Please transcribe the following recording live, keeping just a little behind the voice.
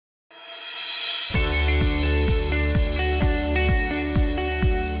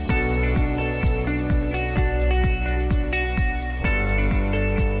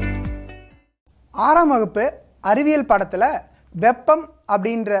ஆறாம் வகுப்பு அறிவியல் பாடத்தில் வெப்பம்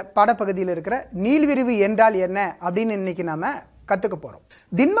அப்படின்ற பாடப்பகுதியில் இருக்கிற நீள்விரிவு என்றால் என்ன அப்படின்னு இன்னைக்கு நாம கற்றுக்க போகிறோம்.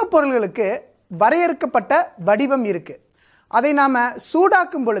 திண்மப் பொருள்களுக்கு வரையறுக்கப்பட்ட வடிவம் இருக்கு. அதை நாம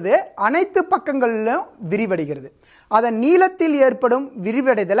சூடாக்கும் பொழுது அனைத்து பக்கங்களிலும் விரிவடைகிறது. அதன் நீளத்தில் ஏற்படும்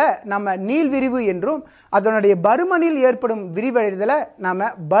விரிவடைதலை நம்ம நீள்விரிவு என்றும், அதனுடைய பருமனில் ஏற்படும் விரிவடைதலை நாம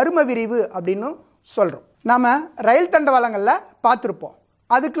பரும விரிவு அப்படின்னு சொல்றோம். நாம ரயில் தண்டவாளங்களில் பார்த்துருப்போம்.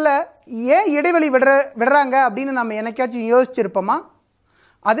 அதுக்குள்ள ஏன் இடைவெளி விடுறாங்க அப்படின்னு நம்ம என்னைக்காச்சும் யோசிச்சிருப்போமா?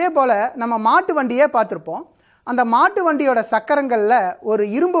 அதே போல் நம்ம மாட்டு வண்டியே பார்த்துருப்போம். அந்த மாட்டு வண்டியோட சக்கரங்களில் ஒரு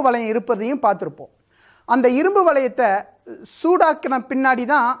இரும்பு வளையம் இருப்பதையும் பார்த்துருப்போம். அந்த இரும்பு வளையத்தை சூடாக்கின பின்னாடி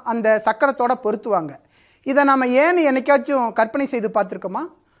தான் அந்த சக்கரத்தோட பொருத்துவாங்க. இதை நம்ம ஏன்னு என்னைக்காச்சும் கற்பனை செய்து பார்த்துருக்கோமா?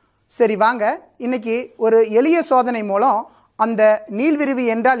 சரி, வாங்க இன்னைக்கு ஒரு எளிய சோதனை மூலம் அந்த நீள்விரிவு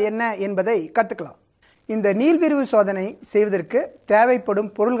என்றால் என்ன என்பதை கற்றுக்கலாம். இந்த நீள்விரிவு சோதனை செய்வதற்கு தேவைப்படும்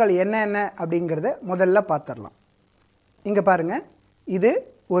பொருள்கள் என்னென்ன அப்படிங்கிறத முதல்ல பார்த்துடலாம். இங்கே பாருங்க, இது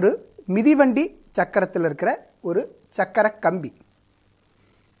ஒரு மிதிவண்டி சக்கரத்தில் இருக்கிற ஒரு சக்கர கம்பி.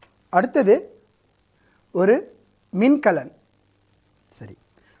 அடுத்தது ஒரு மின்கலன். சரி,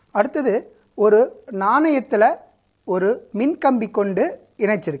 அடுத்தது ஒரு நாணயத்தில் ஒரு மின்கம்பி கொண்டு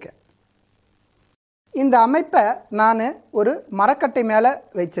இணைச்சிருக்கேன். இந்த அமைப்பை நான் ஒரு மரக்கட்டை மேலே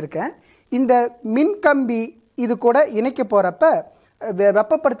வச்சிருக்கேன். இந்த மின்கம்பி இது கூட இணைக்க போகிறப்ப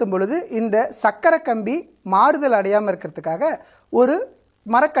வெப்பப்படுத்தும் பொழுது இந்த சக்கரை கம்பி மாறுதல் அடையாமல் இருக்கிறதுக்காக ஒரு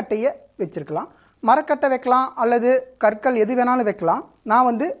மரக்கட்டையை வச்சிருக்கலாம். மரக்கட்டை வைக்கலாம் அல்லது கற்கள் எது வேணாலும் வைக்கலாம்.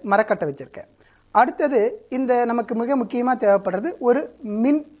 நான் மரக்கட்டை வச்சுருக்கேன். அடுத்தது இந்த நமக்கு மிக முக்கியமாக தேவைப்படுறது ஒரு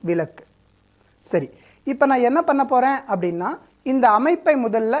மின் விளக்கு. சரி, இப்போ நான் என்ன பண்ண போகிறேன் அப்படின்னா இந்த அமைப்பை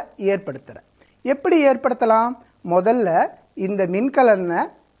முதல்ல ஏற்படுத்துகிறேன். எப்படி ஏற்படுத்தலாம்? முதல்ல இந்த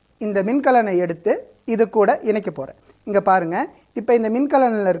மின்கலனை எடுத்து இது கூட இணைக்க போகிறேன். இங்கே பாருங்கள், இப்போ இந்த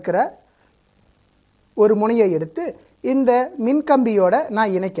மின்கலனில் இருக்கிற ஒரு முனையை எடுத்து இந்த மின்கம்பியோட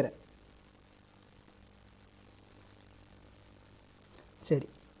நான் இணைக்கிறேன். சரி,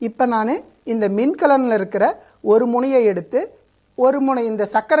 இப்போ நான் இந்த மின்கலனில் இருக்கிற ஒரு முனையை எடுத்து ஒரு முனை இந்த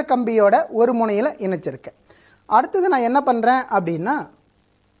சக்கரை கம்பியோட ஒரு முனையில் இணைச்சிருக்கேன். அடுத்தது நான் என்ன பண்ணுறேன் அப்படின்னா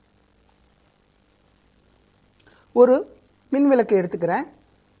ஒரு மின் விளக்கு எடுத்துக்கிறேன்.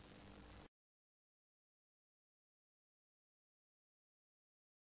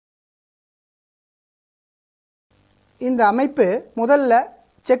 இந்த அமைப்பு முதல்ல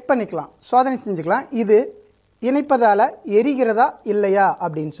செக் பண்ணிக்கலாம், சோதனை செஞ்சுக்கலாம். இது இணைப்பதால் எரிகிறதா இல்லையா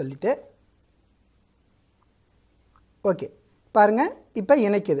அப்படின்னு சொல்லிட்டு. ஓகே, பாருங்க, இப்போ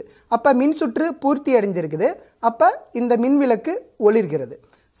இணைக்குது. அப்போ மின் சுற்று பூர்த்தி அடைஞ்சிருக்குது. அப்போ இந்த மின் விளக்கு ஒளிர்கிறது.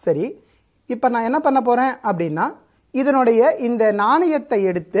 சரி, இப்போ நான் என்ன பண்ண போகிறேன் அப்படின்னா இதனுடைய இந்த நாணயத்தை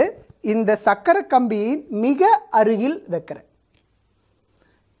எடுத்து இந்த சக்கரை கம்பியின் மிக அருகில் வைக்கிறேன்.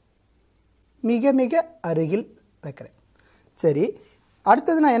 மிக மிக அருகில் வைக்கிறேன். சரி,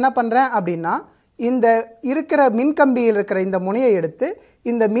 அடுத்தது நான் என்ன பண்ணுறேன் அப்படின்னா இந்த இருக்கிற மின்கம்பியில் இருக்கிற இந்த முனையை எடுத்து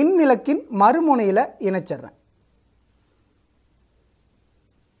இந்த மின் விளக்கின் மறுமுனையில் இணைச்சிட்றேன்.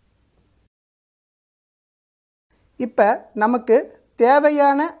 இப்போ நமக்கு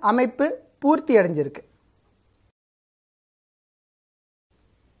தேவையான அமைப்பு பூர்த்தி அடைஞ்சிருக்கு.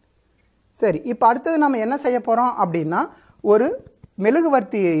 சரி, இப்போ அடுத்தது நம்ம என்ன செய்ய போகிறோம் அப்படின்னா ஒரு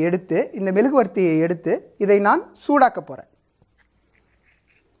மெழுகுவர்த்தியை எடுத்து இந்த மெழுகுவர்த்தியை எடுத்து இதை நான் சூடாக்க போகிறேன்.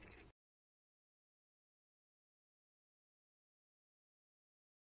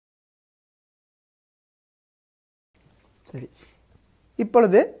 சரி,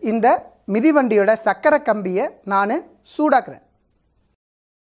 இப்பொழுது இந்த மிதிவண்டியோட சக்கரை கம்பியை நான் சூடாக்குறேன்.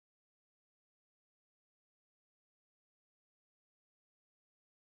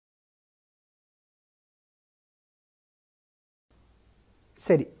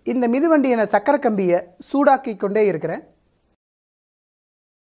 சரி, இந்த மிதிவண்டியான சக்கரை கம்பியை சூடாக்கி கொண்டே இருக்கிறேன்.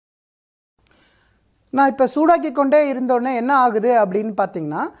 நான் இப்போ சூடாக்கி கொண்டே இருந்தோடனே என்ன ஆகுது அப்படின்னு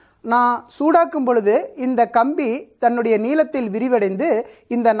பார்த்தீங்கன்னா, நான் சூடாக்கும் பொழுது இந்த கம்பி தன்னுடைய நீளத்தில் விரிவடைந்து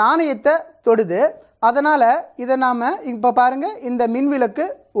இந்த நாணயத்தை தொடுது. அதனால் இதை நாம் இப்போ பாருங்கள், இந்த மின்விளக்கு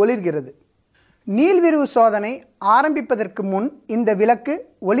ஒளிர்கிறது. நீள்விரிவு சோதனை ஆரம்பிப்பதற்கு முன் இந்த விளக்கு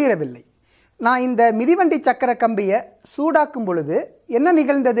ஒளிரவில்லை. நான் இந்த மிதிவண்டி சக்கர கம்பியை சூடாக்கும் பொழுது என்ன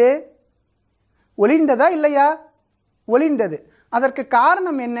நிகழ்ந்தது? ஒளிர்ந்ததா இல்லையா? ஒளிர்ந்தது. அதற்கு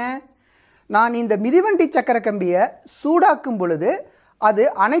காரணம் என்ன? நான் இந்த மிதிவண்டி சக்கர கம்பியை சூடாக்கும் பொழுது அது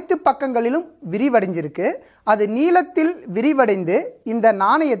அனைத்து பக்கங்களிலும் விரிவடைஞ்சிருக்கு. அது நீளத்தில் விரிவடைந்து இந்த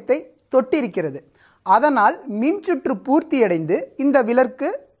நாணயத்தை தொட்டிருக்கிறது. அதனால் மின்சுற்று பூர்த்தியடைந்து இந்த விளக்கு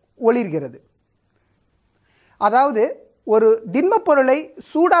ஒளிர்கிறது. அதாவது ஒரு திண்மப் பொருளை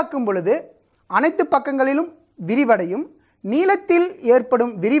சூடாக்கும் பொழுது அனைத்து பக்கங்களிலும் விரிவடையும். நீளத்தில்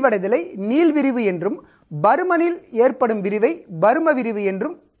ஏற்படும் விரிவடைதலை நீள்விரிவு என்றும் பருமனில் ஏற்படும் விரிவை பரும விரிவு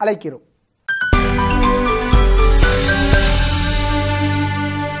என்றும் அழைக்கிறோம்.